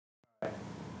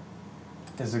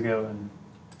Is it going?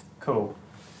 Cool.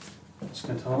 I'm just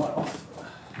going to turn that off.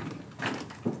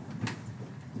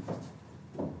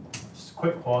 Just a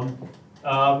quick one.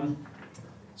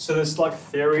 So there's like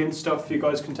theory and stuff you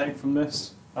guys can take from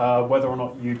this. Whether or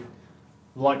not you'd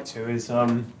like to is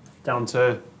down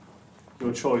to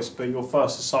your choice, but your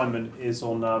first assignment is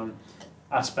on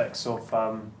aspects of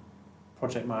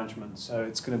project management, so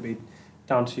it's going to be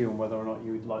down to you on whether or not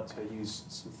you would like to use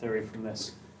some theory from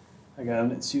this.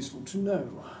 Again, it's useful to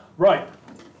know. Right,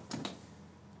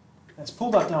 let's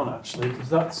pull that down actually, because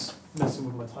that's messing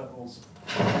with my titles.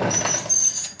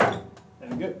 There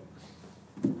we go.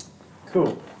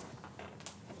 Cool.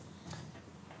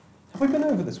 Have we been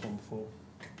over this one before?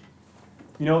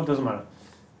 You know, it doesn't matter.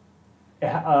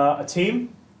 A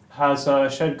team has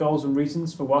shared goals and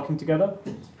reasons for working together.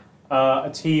 A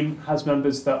team has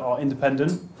members that are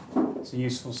independent. It's a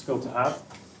useful skill to have.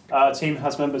 A team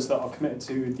has members that are committed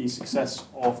to the success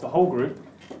of the whole group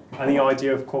and the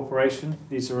idea of cooperation.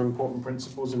 These are important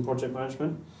principles in project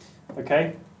management.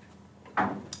 Okay.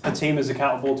 A team is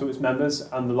accountable to its members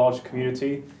and the larger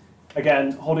community.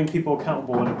 Again, holding people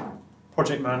accountable in a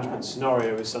project management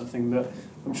scenario is something that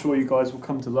I'm sure you guys will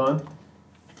come to learn.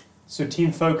 So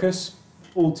team focus.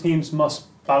 All teams must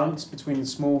balance between the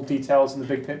small details and the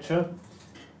big picture.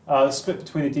 The split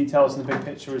between the details and the big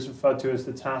picture is referred to as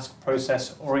the task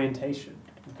process orientation.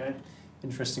 Okay,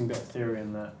 interesting bit of theory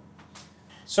in there.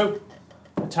 So,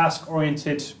 a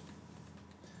task-oriented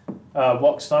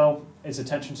work style is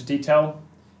attention to detail.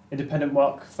 Independent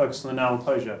work focused on the now and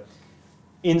closure.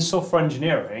 In software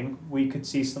engineering, we could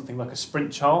see something like a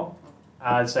sprint chart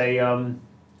as a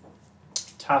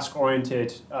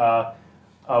task-oriented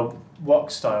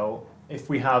work style. If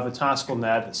we have a task on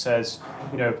there that says,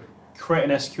 you know, create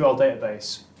an SQL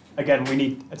database. Again, we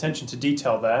need attention to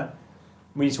detail there.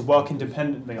 We need to work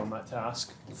independently on that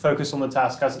task, focus on the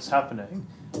task as it's happening,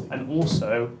 and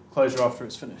also closure after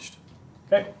it's finished.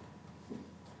 Okay?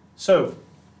 So,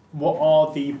 what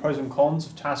are the pros and cons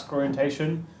of task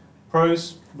orientation?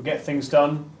 Pros, we get things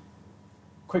done,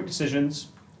 quick decisions,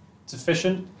 it's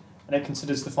efficient, and it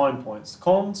considers the fine points. The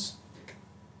cons,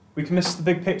 we can miss the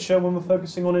big picture when we're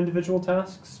focusing on individual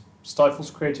tasks,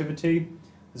 stifles creativity,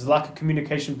 there's a lack of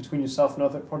communication between yourself and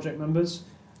other project members,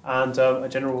 and a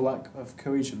general lack of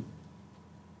cohesion.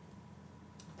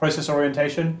 Process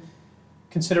orientation,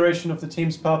 consideration of the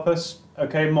team's purpose,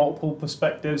 okay, multiple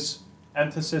perspectives,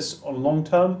 emphasis on long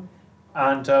term,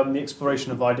 and the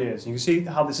exploration of ideas. You can see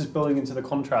how this is building into the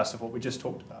contrast of what we just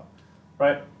talked about,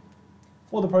 right?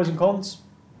 What are the pros and cons?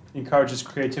 It encourages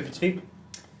creativity,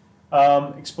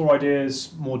 explore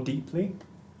ideas more deeply,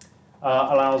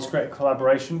 allows greater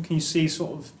collaboration. Can you see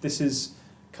sort of this is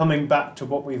coming back to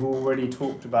what we've already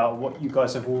talked about, what you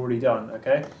guys have already done,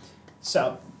 okay?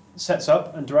 Sets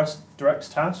up and directs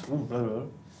tasks. Ooh, blah, blah, blah.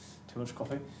 Too much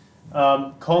coffee.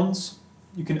 Cons,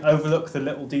 you can overlook the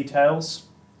little details.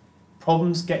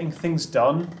 Problems getting things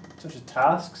done, such as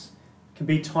tasks, can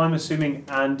be time-assuming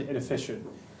and inefficient.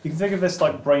 You can think of this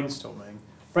like brainstorming.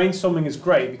 Brainstorming is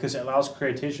great because it allows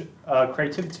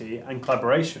creativity and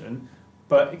collaboration,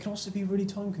 but it can also be really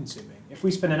time-consuming. If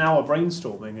we spend an hour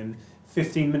brainstorming and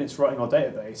 15 minutes writing our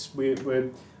database,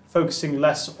 we're focusing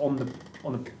less on the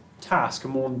task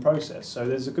and more on the process. So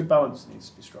there's a good balance that needs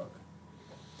to be struck.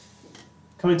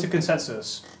 Coming to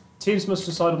consensus. Teams must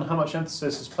decide on how much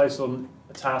emphasis is placed on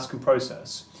a task and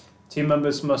process. Team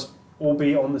members must all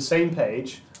be on the same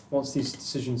page once these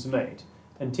decisions are made.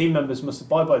 And team members must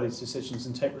abide by these decisions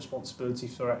and take responsibility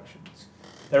for their actions.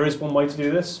 There is one way to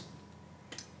do this.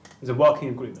 Is a working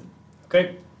agreement.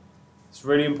 Okay? It's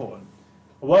really important.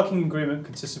 A working agreement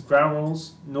consists of ground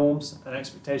rules, norms, and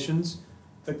expectations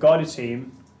that guide a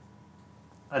team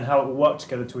and how it will work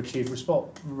together to achieve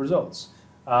results,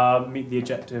 meet the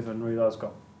objective, and realise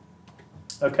goal.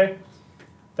 Okay?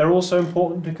 They're also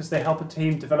important because they help a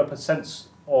team develop a sense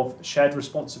of shared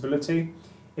responsibility.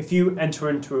 If you enter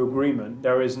into an agreement,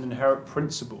 there is an inherent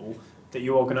principle that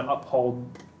you are going to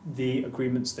uphold the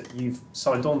agreements that you've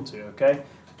signed on to, okay?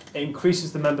 It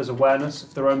increases the members' awareness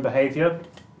of their own behaviour.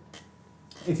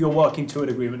 If you're working to an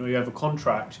agreement or you have a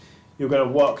contract, you're going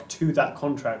to work to that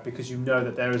contract because you know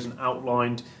that there is an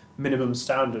outlined minimum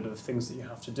standard of things that you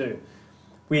have to do.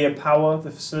 We empower the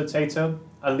facilitator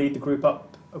and lead the group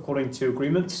up according to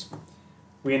agreements.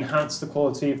 We enhance the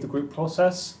quality of the group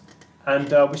process,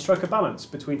 and we strike a balance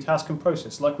between task and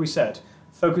process. Like we said,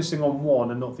 focusing on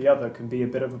one and not the other can be a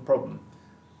bit of a problem.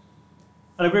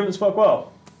 And agreements work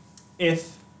well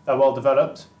if they're well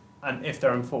developed and if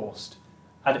they're enforced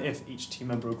and if each team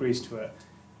member agrees to it.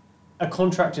 A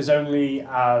contract is only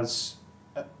as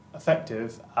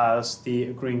effective as the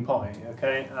agreeing party,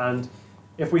 okay? And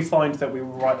if we find that we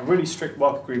write a really strict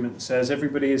work agreement that says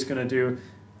everybody is going to do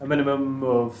a minimum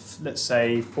of, let's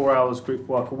say, 4 hours group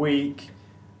work a week,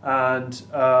 and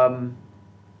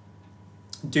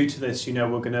due to this, we're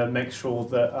going to make sure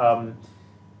that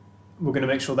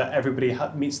everybody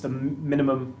meets the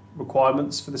minimum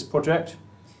requirements for this project.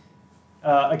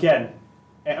 Again,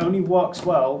 it only works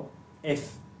well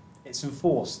if it's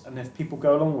enforced and if people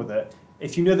go along with it.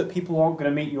 If you know that people aren't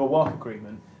going to meet your work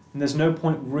agreement, then there's no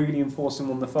point really enforcing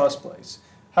one in the first place.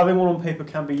 Having one on paper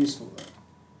can be useful though.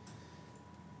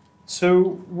 So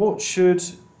what should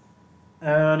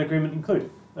an agreement include?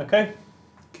 Okay,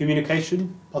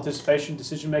 communication, participation,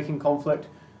 decision-making, conflict,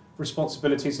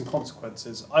 responsibilities and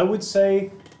consequences. I would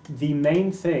say the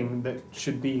main thing that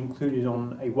should be included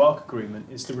on a work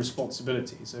agreement is the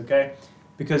responsibilities, okay?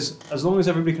 Because as long as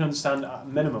everybody can understand at a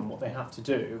minimum what they have to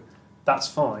do, that's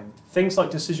fine. Things like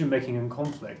decision-making and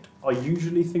conflict are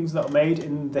usually things that are made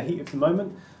in the heat of the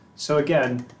moment. So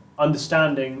again,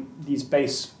 understanding these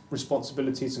base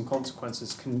responsibilities and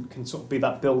consequences can sort of be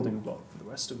that building block for the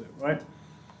rest of it, right?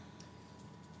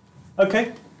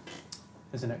 Okay,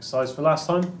 there's an exercise for last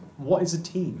time. What is a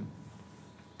team?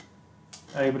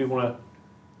 Anybody want to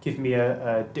give me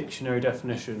a dictionary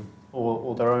definition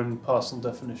or their own personal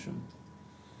definition?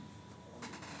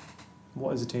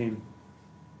 What is a team?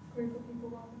 Group of people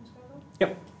working together.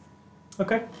 Yep.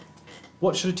 Okay.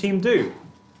 What should a team do?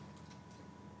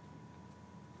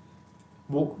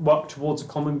 Work towards a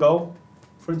common goal,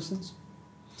 for instance.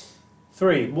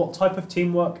 3, what type of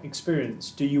teamwork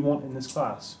experience do you want in this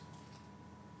class?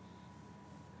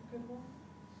 A good one.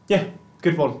 Yeah,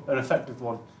 good one, an effective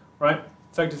one, right?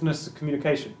 Effectiveness of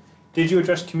communication. Did you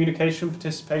address communication,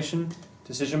 participation,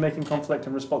 decision-making, conflict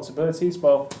and responsibilities?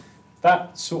 Well,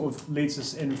 that sort of leads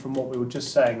us in from what we were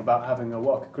just saying about having a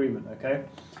work agreement, okay?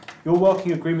 Your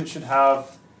working agreement should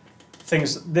have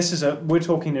things, we're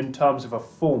talking in terms of a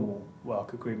formal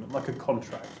work agreement, like a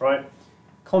contract, right?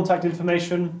 Contact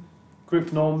information,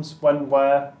 group norms, when,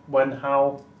 where, when,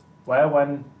 how, where,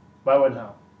 when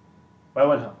how. Where,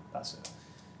 when, how, that's it.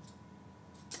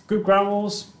 Group ground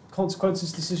rules,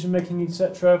 consequences, decision-making,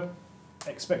 etc.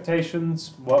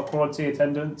 Expectations, work quality,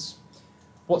 attendance.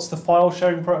 What's the file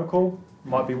sharing protocol?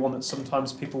 Might be one that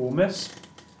sometimes people will miss.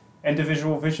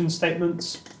 Individual vision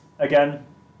statements. Again,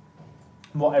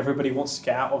 what everybody wants to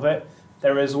get out of it.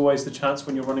 There is always the chance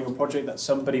when you're running a project that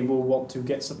somebody will want to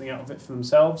get something out of it for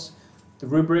themselves. The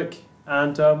rubric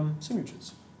and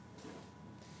signatures.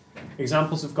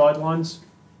 Examples of guidelines.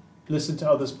 Listen to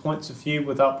others' points of view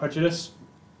without prejudice.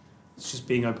 It's just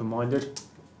being open-minded.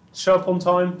 Show up on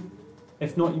time.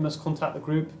 If not, you must contact the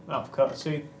group out of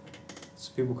courtesy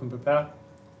so people can prepare.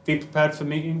 Be prepared for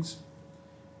meetings.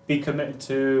 Be committed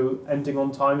to ending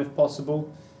on time if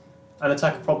possible. And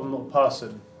attack a problem, not a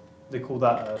person. They call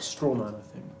that a straw man, I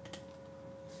think.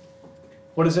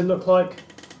 What does it look like?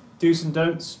 Do's and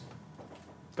don'ts,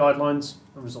 guidelines,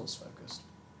 and results focused.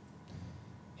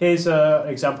 Here's an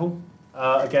example.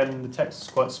 Again, the text is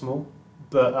quite small,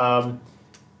 but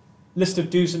list of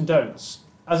do's and don'ts.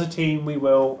 As a team, we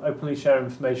will openly share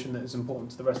information that is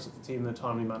important to the rest of the team in a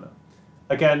timely manner.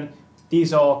 Again,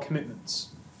 these are commitments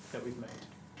that we've made.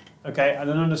 Okay, and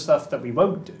another stuff that we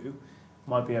won't do,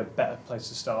 might be a better place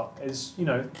to start, is,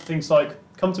 things like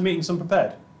come to meetings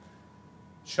unprepared,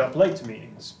 show up late to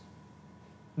meetings,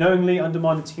 knowingly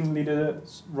undermine the team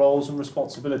leader's roles and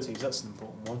responsibilities, that's an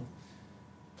important one,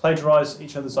 plagiarise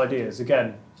each other's ideas.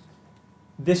 Again,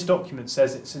 this document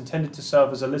says it's intended to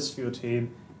serve as a list for your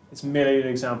team. It's merely an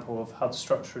example of how to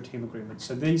structure a team agreement.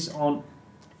 So these aren't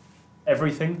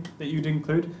everything that you'd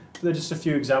include, but they're just a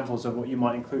few examples of what you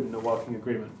might include in a working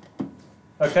agreement.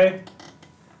 Okay?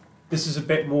 This is a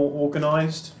bit more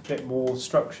organised, a bit more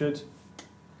structured.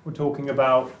 We're talking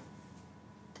about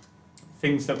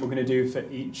things that we're going to do for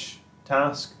each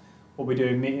task, what we do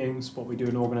in meetings, what we do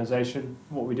in organisation,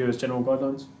 what we do as general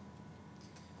guidelines.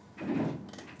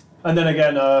 And then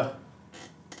again,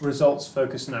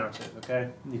 results-focused narrative, okay?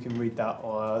 You can read that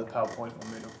on the PowerPoint or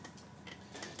Moodle.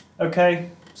 Okay,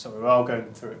 so we're all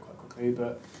going through it quite quickly,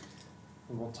 but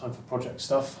we want time for project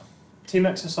stuff. Team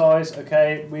exercise,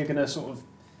 okay, we're going to sort of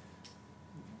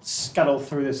scuttle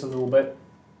through this a little bit,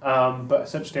 but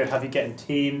essentially I'd have you get in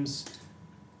teams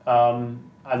and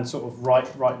sort of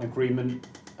write an agreement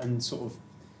and sort of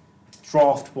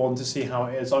draft one to see how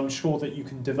it is. I'm sure that you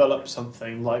can develop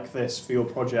something like this for your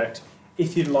project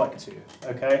if you'd like to,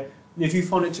 okay? If you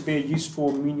find it to be a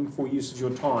useful, meaningful use of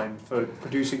your time for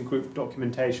producing group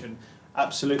documentation,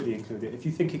 absolutely include it. If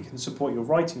you think it can support your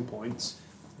writing points,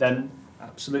 then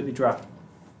absolutely draft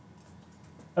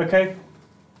one. Okay?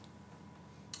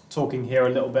 Talking here a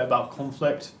little bit about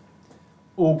conflict.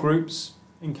 All groups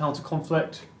encounter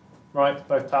conflict, right?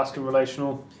 Both task and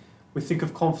relational. We think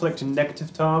of conflict in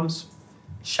negative terms,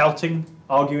 shouting,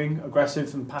 arguing,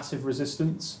 aggressive and passive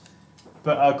resistance.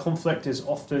 But conflict is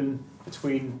often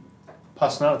between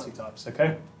personality types,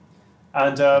 okay?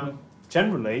 And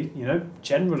generally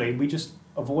we just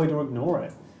avoid or ignore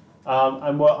it.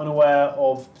 And we're unaware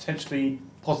of potentially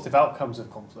positive outcomes of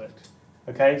conflict,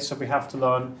 okay? So we have to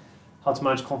learn how to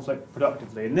manage conflict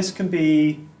productively. And this can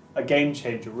be a game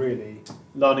changer, really,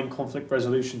 learning conflict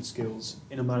resolution skills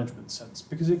in a management sense,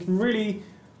 because it can really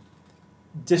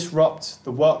disrupt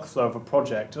the workflow of a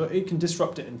project, or it can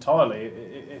disrupt it entirely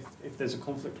if there's a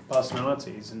conflict of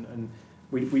personalities and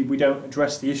we don't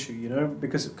address the issue,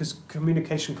 because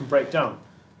communication can break down.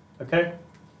 Okay?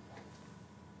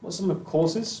 What are some of the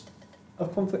causes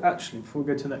of conflict? Actually, before we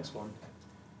go to the next one,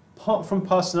 apart from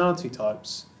personality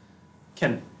types,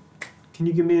 Ken, can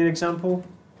you give me an example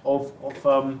of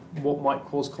what might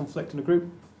cause conflict in a group?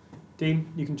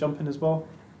 Dean, you can jump in as well.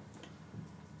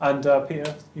 And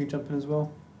Peter, you jump in as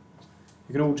well.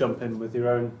 You can all jump in with your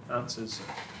own answers.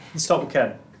 Let's start with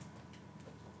Ken.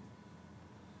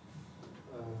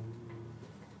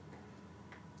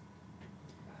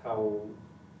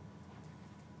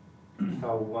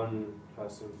 How one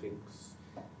person thinks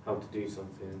how to do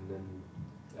something and then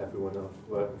everyone else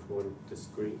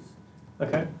disagrees.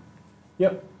 Okay.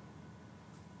 Yep.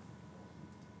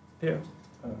 Peter.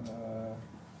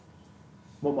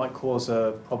 What might cause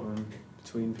a problem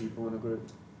between people in a group?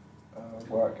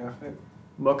 Work ethic.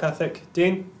 Work ethic.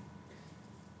 Dean,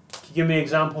 can you give me an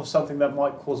example of something that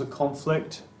might cause a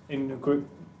conflict in a group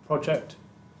project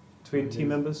between team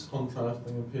members?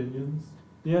 Contrasting opinions.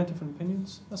 Yeah, different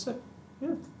opinions. That's it.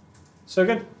 Yeah. So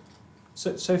good.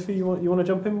 So, Sophie, you want to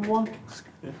jump in with one?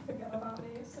 Forget about me,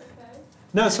 it's okay.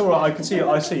 No, it's all right. I can see you.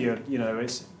 I see you.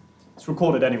 It's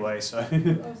recorded anyway. So. I was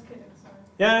kidding, sorry.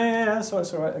 Yeah. That's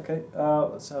all right. Okay.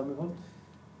 Let's move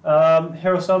on.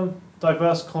 Here are some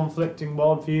diverse, conflicting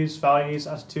worldviews, values,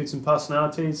 attitudes, and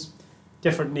personalities.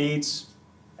 Different needs,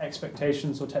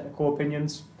 expectations, or technical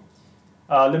opinions.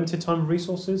 Limited time and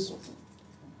resources.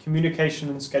 Communication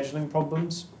and scheduling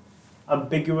problems.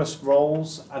 Ambiguous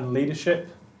roles and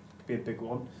leadership. Could be a big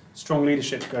one. Strong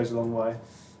leadership goes a long way.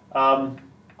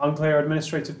 Unclear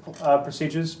administrative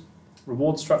procedures,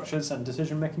 reward structures, and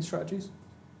decision-making strategies.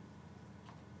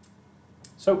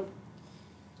 So,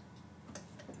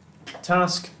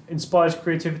 task inspires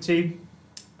creativity,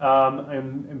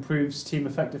 and improves team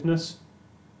effectiveness,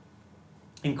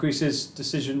 increases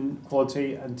decision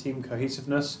quality and team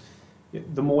cohesiveness.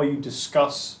 The more you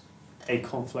discuss a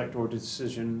conflict or a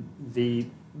decision, the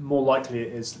more likely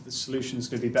it is that the solution is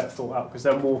going to be better thought out because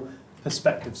there are more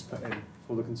perspectives put in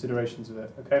for the considerations of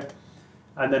it, okay?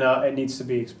 And then it needs to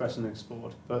be expressed and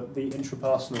explored. But the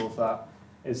intrapersonal of that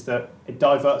is that it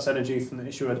diverts energy from the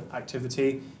issue of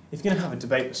activity. If you're going to have a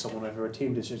debate with someone over a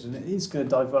team decision, it is going to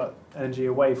divert energy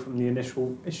away from the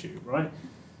initial issue, right?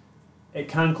 It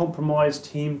can compromise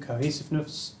team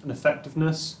cohesiveness and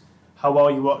effectiveness. How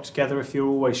well you work together if you're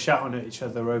always shouting at each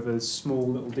other over small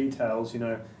little details,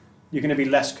 you're going to be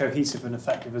less cohesive and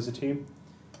effective as a team.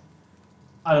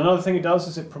 And another thing it does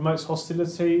is it promotes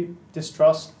hostility,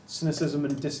 distrust, cynicism,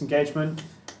 and disengagement.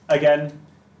 Again,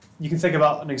 you can think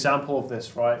about an example of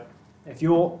this, right? If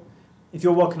you're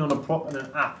working on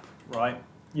an app, right?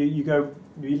 You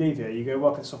leave here, you go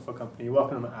work at a software company, you're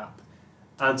working on an app,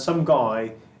 and some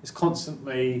guy is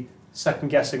constantly second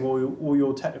guessing all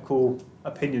your technical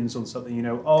opinions on something.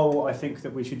 Oh, I think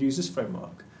that we should use this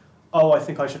framework. Oh, I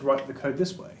think I should write the code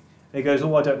this way. And he goes,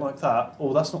 oh, I don't like that.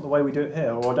 Oh, that's not the way we do it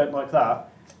here. Or I don't like that.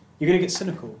 You're going to get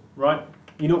cynical, right?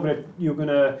 You're going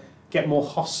to get more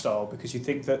hostile because you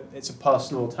think that it's a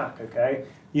personal attack, okay?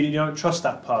 You don't trust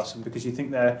that person because you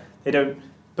think they don't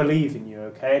believe in you,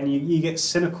 okay? And you get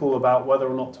cynical about whether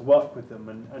or not to work with them,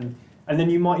 and then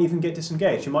you might even get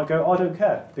disengaged. You might go, I don't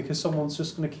care, because someone's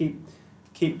just going to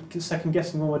keep second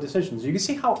guessing all my decisions. You can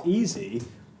see how easy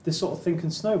this sort of thing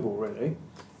can snowball, really.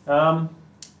 And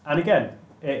again,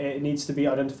 it needs to be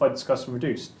identified, discussed, and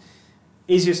reduced.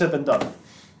 Easier said than done,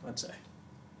 I'd say.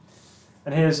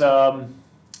 And here's a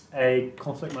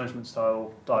conflict management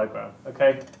style diagram,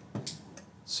 okay?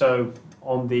 So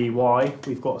on the Y,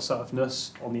 we've got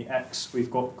assertiveness. On the X, we've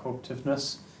got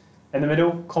cooperativeness. In the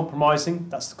middle, compromising,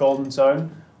 that's the golden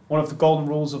zone. One of the golden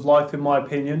rules of life, in my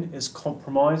opinion, is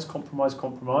compromise, compromise,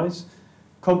 compromise.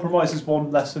 Compromise is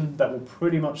one lesson that will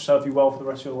pretty much serve you well for the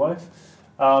rest of your life.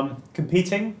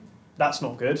 Competing, that's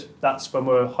not good. That's when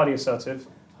we're highly assertive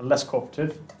and less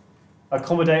cooperative.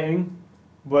 Accommodating,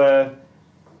 we're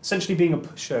essentially being a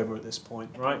pushover at this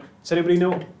point, right? Does anybody know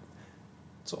what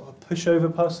sort of a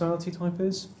pushover personality type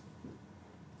is?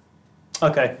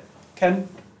 Okay, Ken,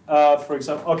 for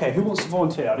example, okay, who wants to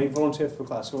volunteer? I need a volunteer for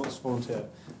class. Who wants to volunteer?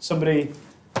 Somebody,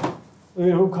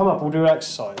 we'll come up, we'll do an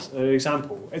exercise, an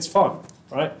example. It's fun,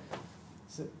 right?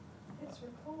 It's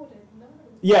recorded, no.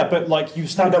 Yeah, but like you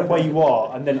stand up where you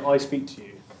are and then I speak to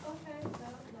you. Okay, no,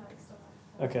 it's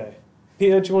not. Okay.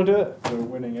 Peter, do you want to do it? We're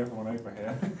winning everyone over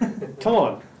here. Come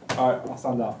on. Alright, I'll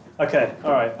stand up. Okay,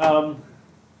 all right.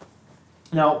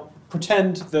 Now,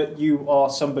 pretend that you are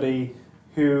somebody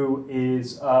who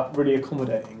is really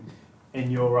accommodating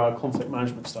in your conflict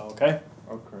management style, okay?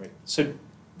 Oh, great. So,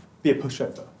 be a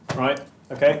pushover, right?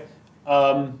 Okay?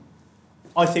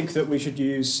 I think that we should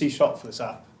use C# for this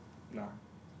app. No.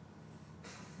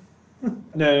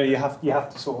 No, you have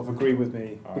to sort of agree with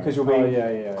me because you're Oh, being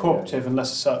yeah, cooperative and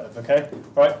less assertive, okay?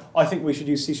 Right? I think we should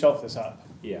use C# for this app.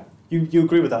 Yeah. You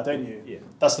agree with that, don't you? Yeah.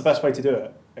 That's the best way to do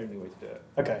it. Only way to do it.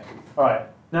 Okay. All right.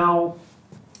 Now,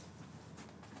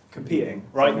 competing,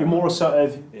 right? You're more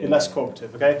assertive, you're less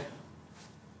cooperative, okay?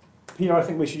 Peter, I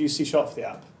think we should use C# for the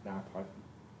app. Nah, Python.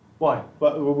 Why?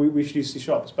 Well, we should use C#.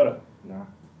 It's better. Nah.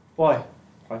 Why?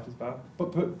 Python's bad.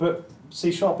 But C#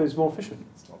 is more efficient.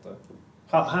 It's not though.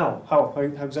 How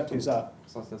exactly is that?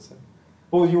 Because I said so.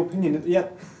 What was your opinion? Yeah.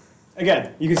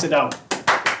 Again, you can sit down.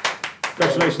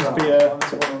 Congratulations, Peter.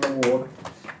 That's an award.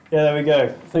 Yeah, there we go.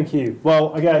 Thank you.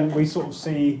 Well, again, we sort of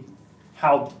see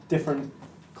how different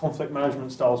conflict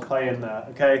management styles play in there,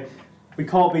 okay? We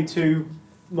can't be too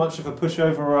much of a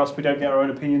pushover or else we don't get our own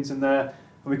opinions in there,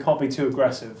 and we can't be too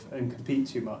aggressive and compete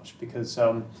too much because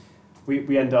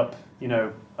we end up, you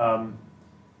know,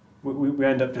 we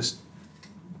end up just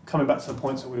coming back to the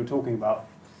points that we were talking about.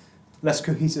 Less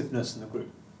cohesiveness in the group,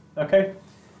 okay?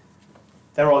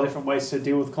 There are different ways to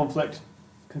deal with conflict.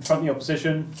 Confront the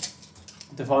opposition,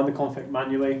 define the conflict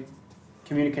manually,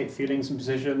 communicate feelings and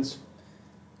positions,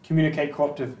 communicate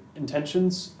cooperative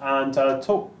intentions, and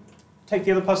take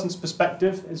the other person's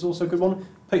perspective is also a good one.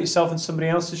 Put yourself in somebody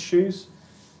else's shoes,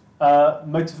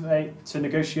 motivate to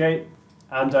negotiate,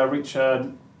 and reach a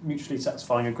mutually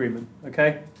satisfying agreement,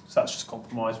 okay? So that's just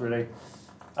compromise, really.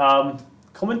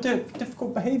 Common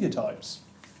difficult behaviour types.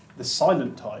 The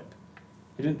silent type.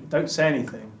 You don't say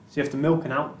anything. So you have to milk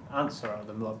an answer out of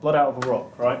them, like blood out of a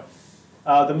rock, right?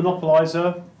 The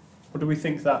monopolizer, what do we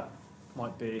think that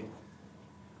might be?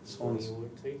 Money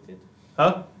orientated?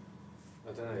 Huh?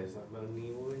 I don't know, is that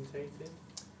money orientated?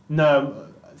 No,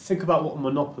 think about what a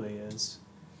monopoly is.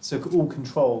 So all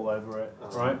control over it,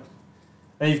 right?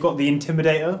 Then you've got the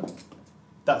intimidator.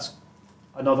 That's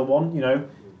another one, you know.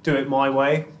 Do it my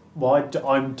way. Why?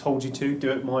 I'm told you to. Do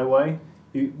it my way.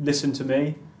 You listen to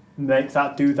me. Make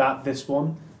that, do that, this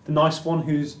one. The nice one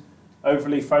who's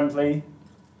overly friendly,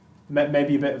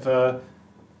 maybe a bit of a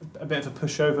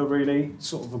pushover really,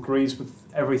 sort of agrees with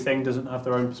everything, doesn't have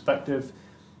their own perspective.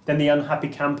 Then the unhappy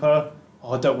camper,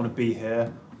 oh, I don't want to be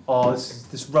here. Oh,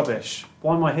 this rubbish.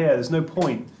 Why am I here? There's no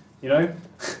point, you know?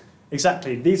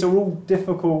 Exactly. These are all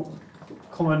difficult,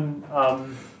 common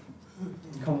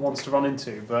ones to run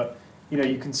into, but you know,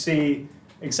 you can see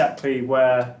exactly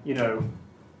where, you know,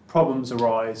 problems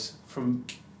arise from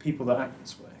people that act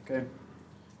this way, okay?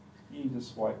 You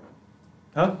just swipe.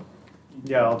 Huh?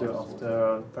 Yeah, I'll do it after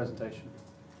the presentation.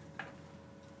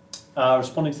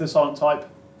 Responding to the silent type.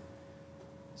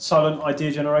 Silent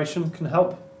idea generation can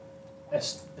help.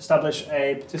 Establish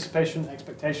a participation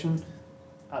expectation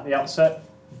at the outset.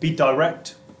 Be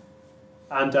direct.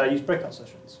 And use breakout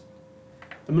sessions.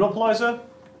 The monopolizer,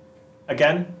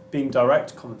 again, being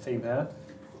direct, common theme here.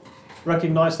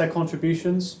 Recognise their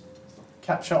contributions.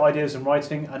 Capture ideas in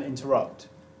writing and interrupt.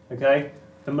 Okay?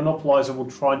 The monopolizer will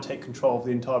try and take control of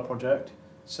the entire project.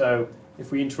 So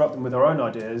if we interrupt them with our own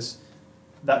ideas,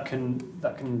 that can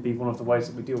be one of the ways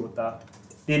that we deal with that.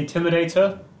 The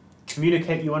intimidator,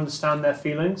 communicate you understand their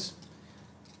feelings.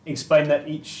 Explain that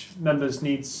each member's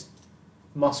needs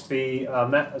must be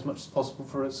met as much as possible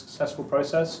for a successful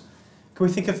process. Can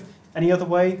we think of any other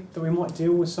way that we might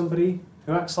deal with somebody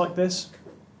who acts like this?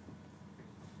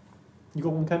 You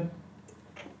got one, Ken?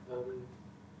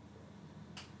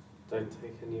 Don't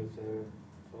take any of their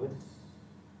advice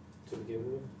to begin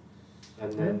with,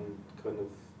 and then kind of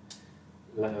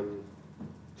let them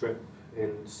drip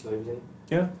in slowly.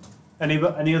 Yeah.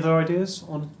 Any other ideas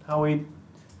on how we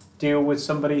deal with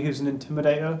somebody who's an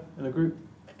intimidator in a group?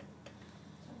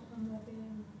 Tell them they're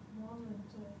being wanted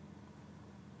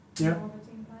to Yeah. more of a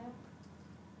team player.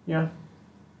 Yeah.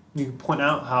 You can point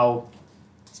out how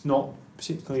it's not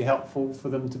particularly helpful for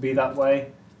them to be that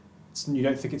way. You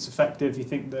don't think it's effective. You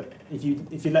think that if you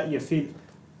let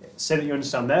say that you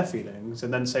understand their feelings,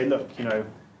 and then say, look, you know,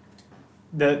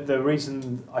 the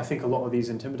reason I think a lot of these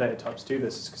intimidator types do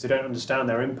this is because they don't understand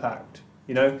their impact.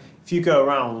 You know, if you go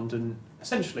around and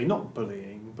essentially not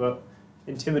bullying but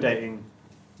intimidating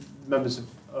members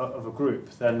of a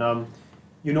group, then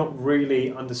you're not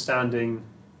really understanding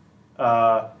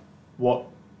what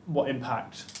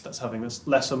impact that's having. That's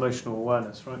less emotional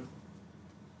awareness, right?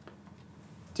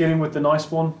 Dealing with the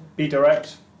nice one, be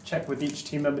direct. Check with each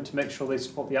team member to make sure they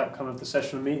support the outcome of the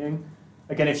session or meeting.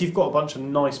 Again, if you've got a bunch of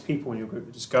nice people in your group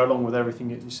that just go along with everything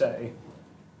that you say,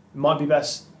 it might be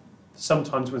best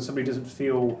sometimes when somebody doesn't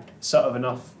feel assertive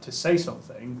enough to say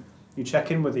something, you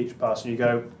check in with each person. You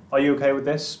go, are you okay with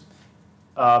this?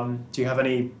 Do you have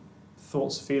any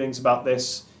thoughts or feelings about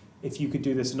this? If you could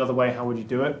do this another way, how would you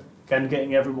do it? Again,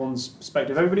 getting everyone's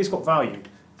perspective. Everybody's got value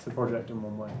to the project in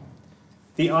one way.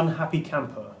 The unhappy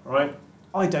camper, right?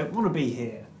 I don't want to be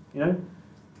here, you know?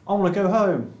 I want to go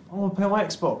home. I want to play my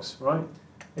Xbox, right?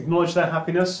 Acknowledge their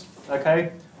happiness,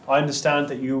 okay? I understand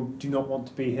that you do not want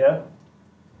to be here.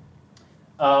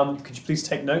 Could you please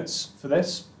take notes for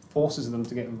this? Forces them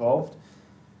to get involved.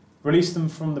 Release them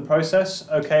from the process.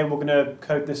 Okay, we're going to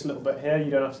code this a little bit here.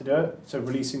 You don't have to do it. So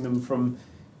releasing them from,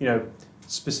 you know,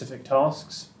 specific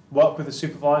tasks. Work with the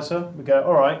supervisor. We go,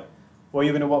 all right, well,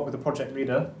 you're going to work with the project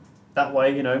leader. That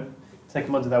way, you know, take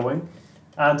them under their wing.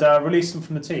 And release them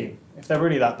from the team. If they're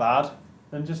really that bad,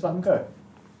 then just let them go.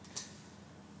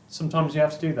 Sometimes you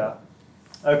have to do that.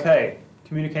 Okay,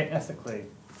 communicate ethically.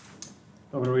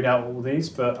 I'm not going to read out all these,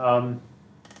 but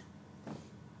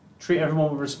treat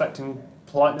everyone with respect and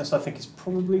politeness, I think, is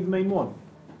probably the main one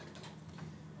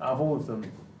out of all of them.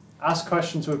 Ask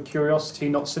questions with curiosity,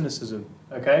 not cynicism,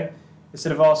 okay?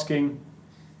 Instead of asking,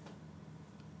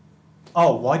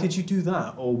 oh, why did you do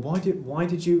that? Or why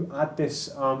did you add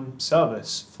this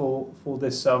service for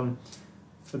this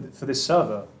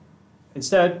server?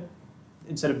 Instead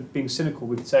of being cynical,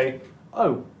 we could say,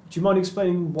 oh, do you mind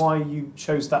explaining why you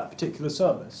chose that particular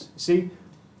service? See,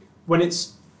 when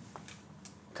it's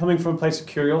coming from a place of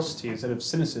curiosity instead of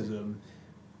cynicism,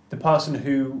 the person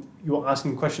who you're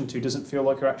asking a question to doesn't feel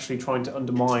like you're actually trying to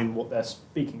undermine what they're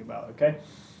speaking about, okay?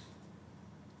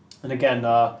 And again,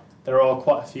 there are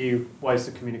quite a few ways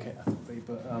to communicate ethically,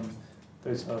 but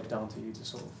those are down to you to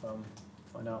sort of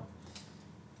find out.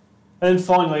 And then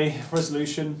finally,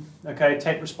 resolution. Okay,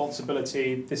 take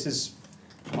responsibility. This is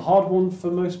a hard one for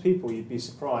most people, you'd be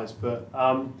surprised, but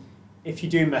if you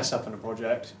do mess up in a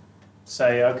project,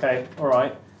 say, okay, all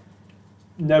right,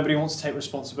 nobody wants to take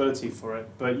responsibility for it,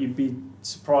 but you'd be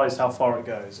surprised how far it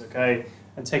goes, okay?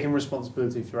 And taking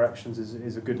responsibility for your actions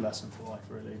is a good lesson for life,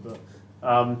 really. But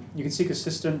you can seek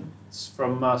assistance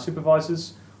from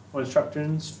supervisors or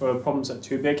instructors for problems that are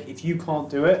too big. If you can't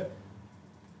do it,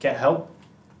 get help.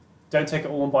 Don't take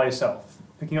it all on by yourself.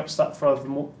 Picking up slack for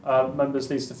other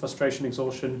members leads to frustration,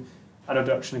 exhaustion, and a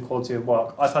reduction in quality of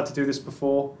work. I've had to do this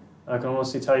before, and I can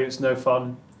honestly tell you it's no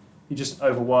fun. You're just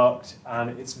overworked,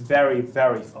 and it's very,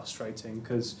 very frustrating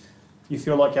because you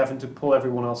feel like you're having to pull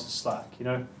everyone else's slack, you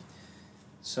know?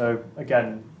 So,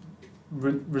 again,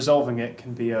 resolving it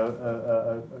can be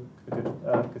a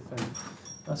good thing.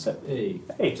 That's it.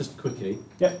 Hey, just quickly.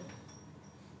 Yep.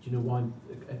 Do you know why?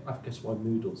 I guess why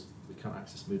Moodles we can't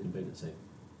access Moodle Ability?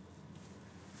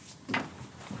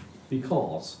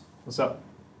 Because What's up?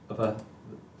 of the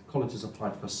college has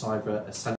applied for Cyber Essentials.